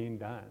being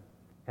done.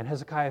 And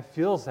Hezekiah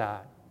feels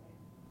that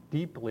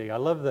deeply. I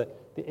love the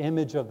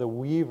image of the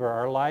weaver.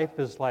 Our life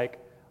is like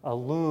a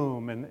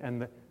loom,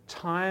 and the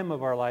time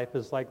of our life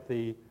is like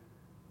the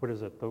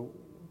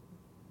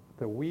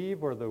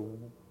weave or the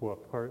woof?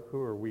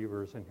 Who are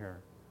weavers in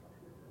here?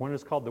 One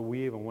is called the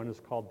weave and one is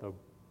called the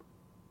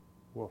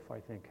woof, I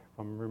think, if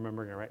I'm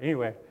remembering it right.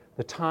 Anyway,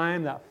 the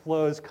time that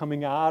flows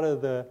coming out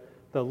of the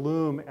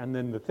loom, and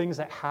then the things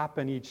that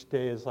happen each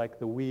day is like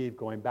the weave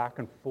going back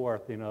and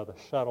forth, you know, the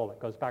shuttle that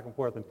goes back and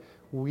forth and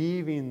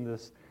weaving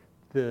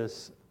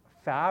this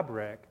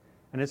fabric.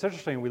 And it's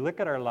interesting, we look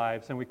at our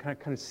lives and we kind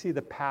of see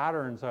the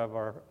patterns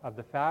of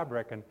the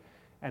fabric,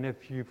 and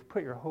if you've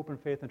put your hope and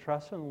faith and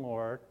trust in the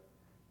Lord,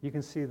 you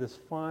can see this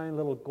fine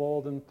little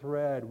golden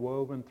thread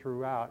woven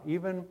throughout.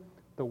 Even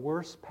the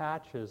worst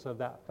patches of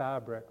that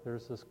fabric,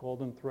 there's this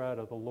golden thread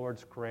of the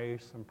Lord's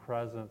grace and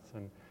presence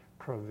and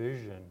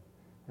provision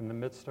in the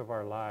midst of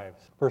our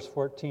lives. Verse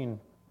 13,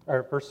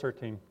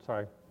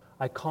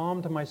 I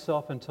calmed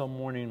myself until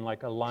morning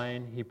like a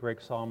lion, He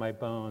breaks all my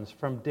bones.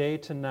 From day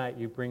to night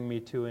you bring me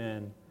to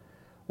end.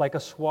 Like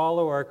a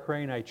swallow or a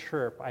crane I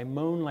chirp, I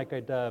moan like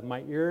a dove.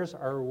 My ears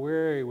are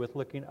weary with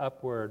looking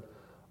upward.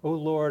 O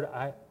Lord,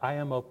 I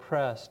am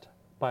oppressed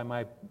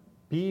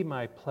be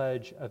my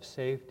pledge of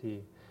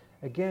safety.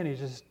 Again, he's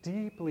just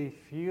deeply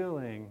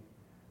feeling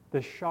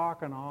the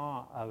shock and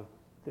awe of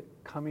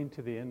coming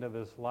to the end of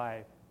his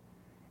life.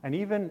 And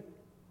even,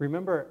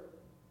 remember,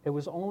 it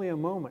was only a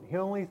moment. He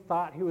only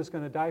thought he was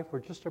going to die for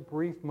just a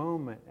brief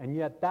moment. And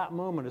yet that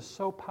moment is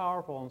so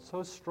powerful and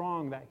so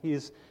strong that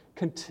he's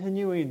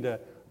continuing to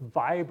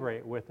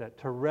vibrate with it,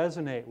 to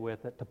resonate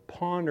with it, to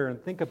ponder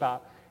and think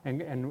about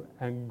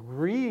and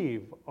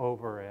grieve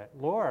over it.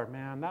 Lord,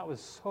 man, that was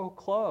so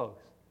close.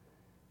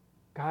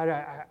 God,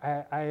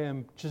 I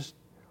am just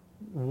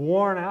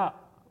worn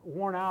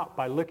out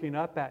by looking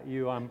up at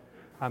you. I'm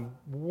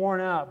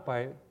worn out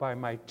by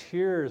my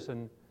tears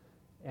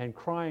and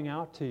crying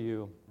out to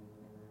you.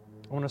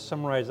 I want to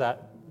summarize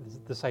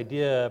this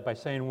idea by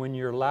saying, when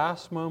your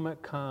last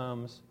moment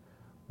comes,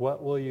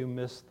 what will you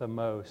miss the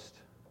most?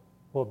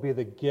 Will it be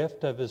the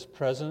gift of His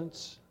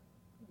presence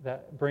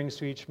that brings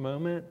to each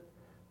moment?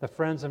 The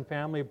friends and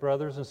family,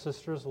 brothers and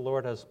sisters the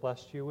Lord has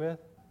blessed you with?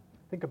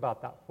 Think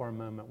about that for a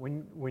moment.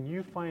 When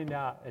you find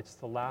out it's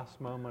the last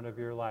moment of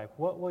your life,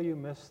 what will you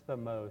miss the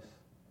most?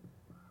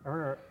 I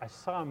remember I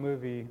saw a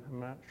movie, I'm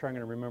not sure I'm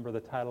going to remember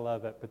the title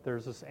of it, but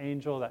there's this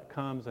angel that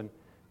comes and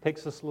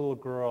takes this little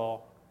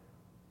girl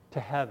to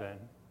heaven.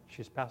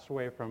 She's passed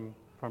away from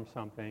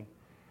something.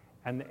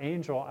 And the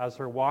angel, as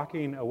they're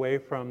walking away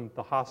from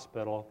the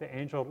hospital, the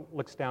angel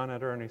looks down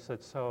at her and he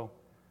said, "So,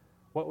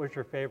 what was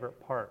your favorite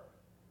part?"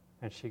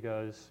 And she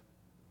goes,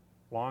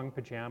 "Long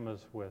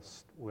pajamas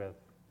with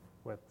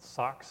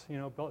socks,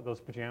 built,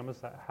 those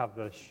pajamas that have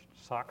the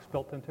socks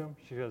built into them."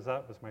 She goes,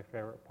 "That was my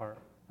favorite part."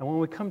 And when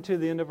we come to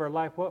the end of our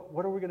life,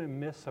 what are we going to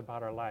miss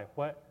about our life?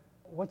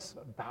 What's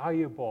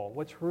valuable?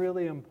 What's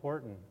really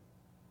important?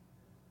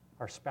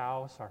 Our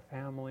spouse, our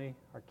family,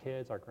 our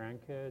kids, our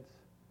grandkids?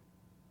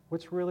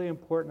 What's really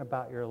important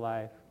about your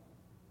life?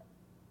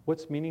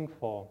 What's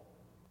meaningful?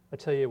 I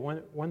tell you,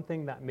 one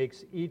thing that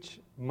makes each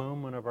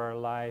moment of our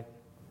life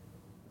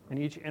and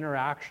each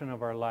interaction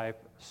of our life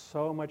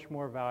so much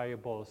more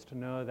valuable is to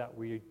know that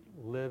we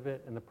live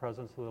it in the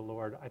presence of the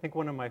Lord. I think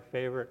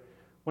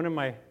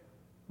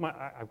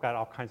I've got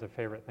all kinds of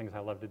favorite things I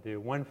love to do.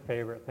 One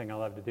favorite thing I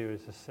love to do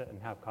is just sit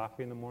and have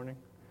coffee in the morning.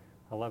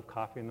 I love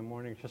coffee in the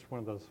morning. It's just one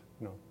of those,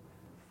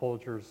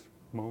 Folgers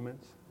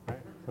moments, right?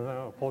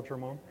 A Folger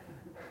moment.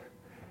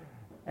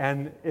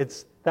 And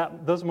it's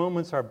those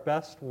moments are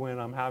best when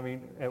I'm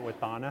having it with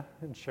Donna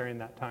and sharing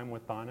that time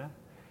with Donna.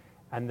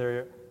 And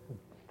they're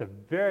the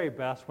very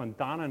best when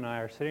Donna and I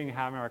are sitting and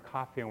having our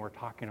coffee and we're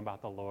talking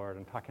about the Lord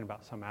and talking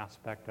about some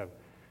aspect of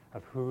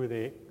who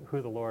the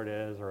Lord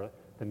is, or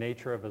the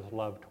nature of his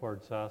love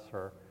towards us,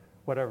 or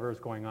whatever is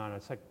going on.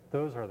 It's like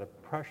those are the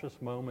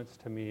precious moments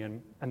to me,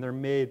 and they're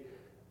made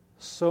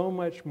so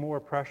much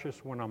more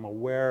precious when I'm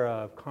aware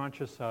of,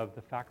 conscious of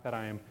the fact that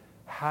I am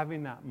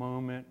having that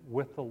moment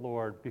with the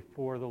Lord,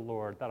 before the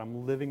Lord, that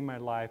I'm living my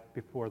life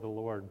before the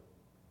Lord.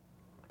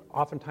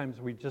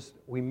 Oftentimes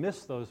we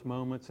miss those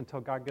moments until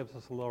God gives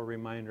us a little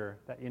reminder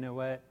that, you know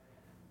what,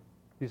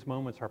 these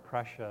moments are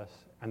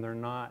precious and they're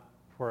not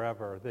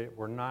forever.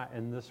 We're not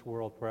in this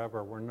world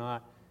forever. We're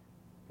not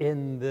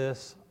in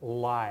this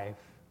life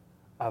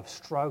of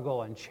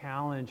struggle and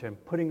challenge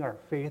and putting our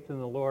faith in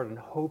the Lord and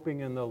hoping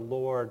in the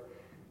Lord.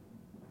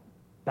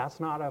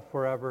 That's not a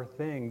forever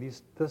thing.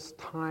 This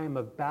time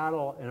of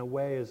battle, in a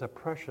way, is a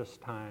precious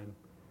time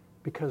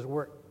because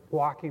we're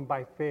walking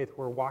by faith.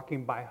 We're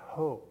walking by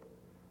hope,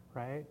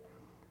 right?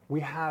 We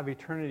have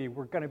eternity.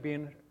 We're going to be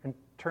in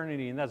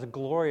eternity, and that's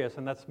glorious,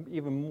 and that's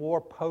even more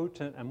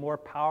potent and more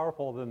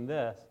powerful than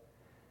this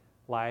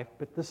life.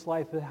 But this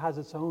life, it has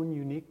its own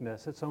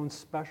uniqueness, its own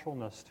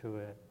specialness to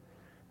it.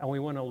 And we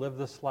want to live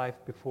this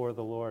life before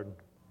the Lord.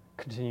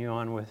 Continue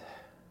on with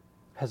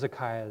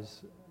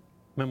Hezekiah's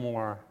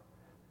memoir.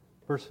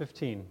 Verse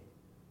 15,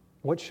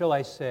 "What shall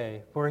I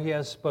say? For he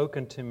has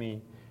spoken to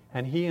me,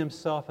 and he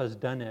himself has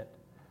done it.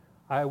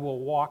 I will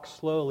walk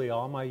slowly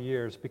all my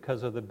years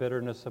because of the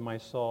bitterness of my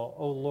soul.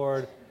 O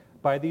Lord,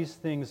 by these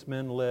things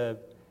men live,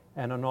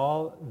 and on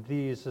all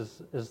these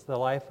is the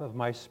life of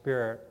my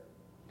spirit.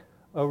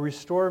 O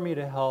restore me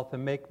to health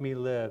and make me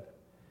live.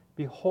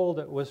 Behold,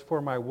 it was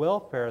for my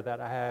welfare that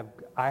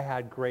I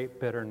had great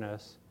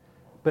bitterness.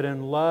 But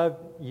in love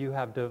you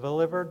have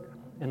delivered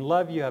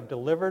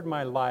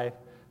my life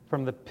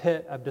from the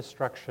pit of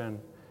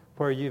destruction,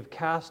 for you've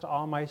cast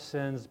all my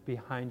sins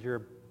behind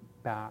your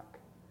back."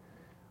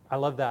 I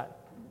love that.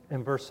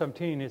 In verse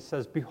 17 it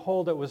says,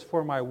 "Behold, it was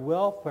for my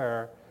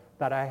welfare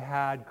that I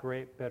had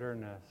great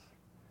bitterness."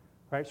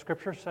 Right?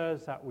 Scripture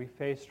says that we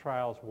face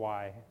trials.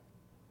 Why?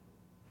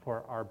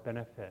 For our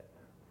benefit,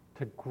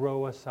 to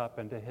grow us up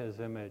into his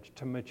image,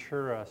 to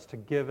mature us, to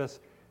give us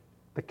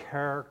the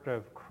character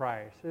of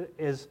Christ. It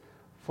is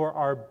for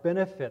our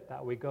benefit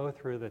that we go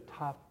through the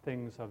tough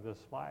things of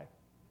this life.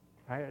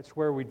 Right? It's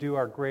where we do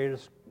our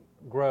greatest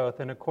growth.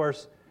 And of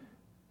course,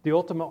 the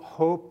ultimate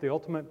hope, the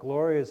ultimate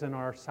glory is in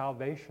our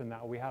salvation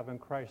that we have in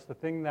Christ. The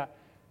thing that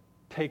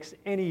takes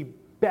any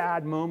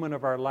bad moment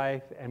of our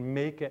life and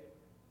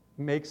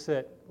makes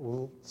it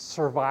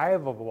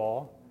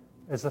survivable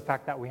is the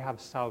fact that we have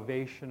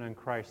salvation in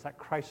Christ, that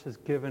Christ has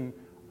given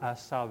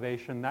us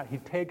salvation, that he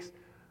takes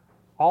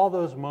all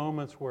those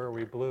moments where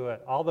we blew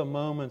it, all the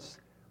moments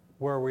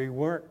where we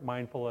weren't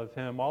mindful of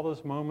him, all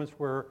those moments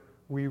where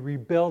we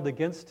rebelled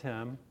against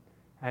him,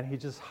 and he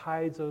just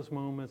hides those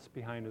moments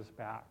behind his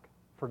back,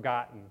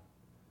 forgotten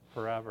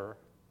forever.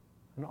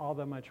 And all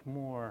that much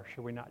more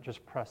should we not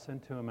just press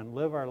into him and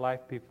live our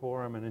life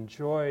before him and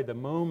enjoy the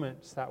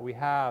moments that we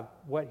have,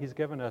 what he's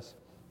given us.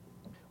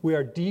 We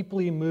are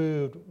deeply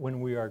moved when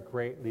we are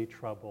greatly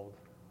troubled,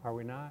 are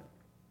we not?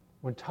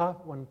 When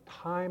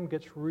time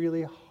gets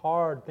really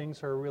hard,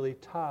 things are really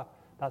tough,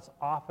 that's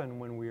often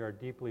when we are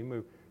deeply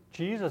moved.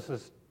 Jesus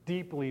is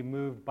deeply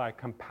moved by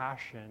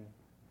compassion,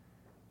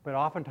 but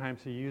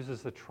oftentimes he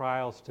uses the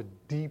trials to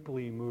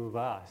deeply move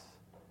us.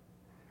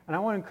 And I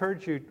want to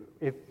encourage you,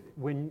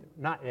 when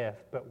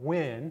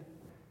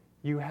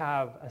you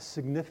have a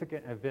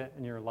significant event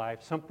in your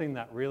life, something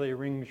that really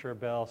rings your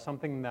bell,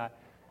 something that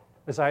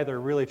is either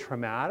really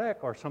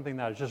traumatic or something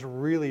that is just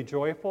really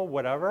joyful,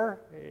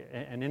 whatever,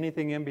 and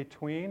anything in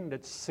between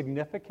that's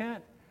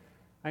significant,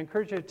 I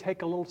encourage you to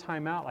take a little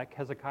time out, like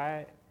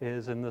Hezekiah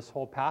is in this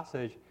whole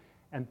passage,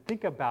 and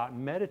think about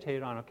and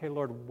meditate on, okay,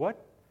 Lord, what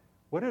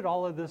did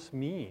all of this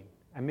mean?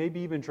 And maybe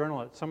even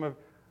journal it.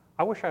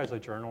 I wish I was a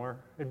journaler.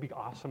 It'd be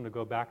awesome to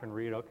go back and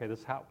read, okay,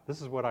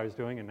 this is what I was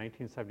doing in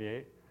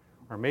 1978.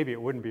 Or maybe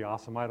it wouldn't be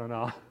awesome, I don't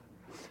know.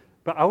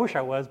 But I wish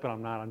I was, but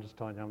I'm not. I'm just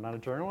telling you, I'm not a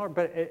journaler.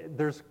 But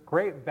there's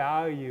great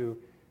value,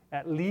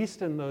 at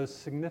least in those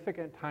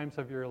significant times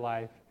of your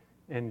life,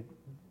 in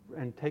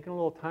taking a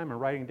little time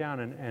and writing down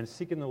and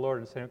seeking the Lord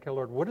and saying, okay,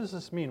 Lord, what does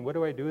this mean? What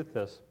do I do with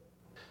this?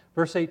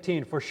 Verse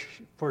 18,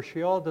 for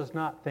Sheol does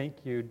not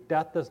thank you,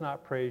 death does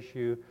not praise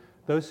you.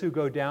 Those who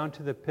go down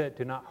to the pit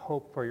do not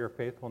hope for your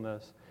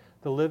faithfulness.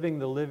 The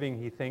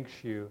living, he thanks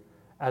you.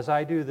 As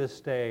I do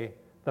this day,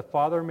 the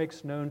Father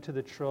makes known to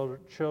the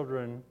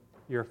children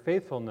your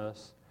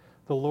faithfulness.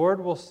 The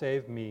Lord will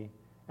save me,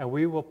 and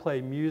we will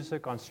play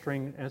music on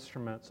stringed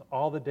instruments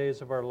all the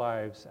days of our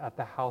lives at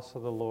the house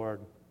of the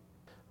Lord.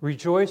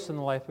 Rejoice in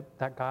the life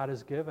that God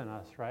has given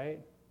us, right?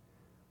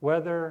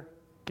 Whether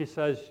he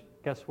says,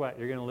 guess what,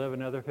 you're going to live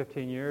another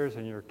 15 years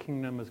and your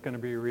kingdom is going to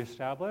be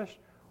reestablished,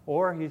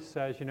 or he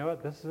says, you know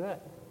what, this is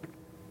it.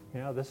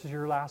 You know, this is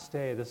your last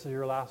day, this is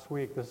your last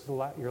week, this is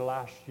your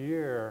last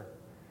year.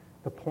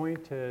 The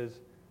point is,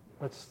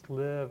 let's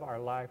live our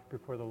life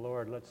before the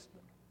Lord. Let's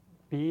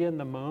be in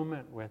the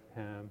moment with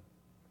him,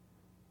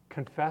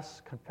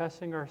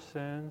 confessing our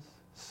sins,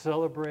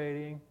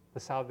 celebrating the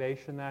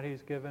salvation that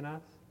he's given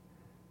us,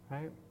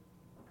 right?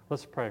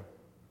 Let's pray.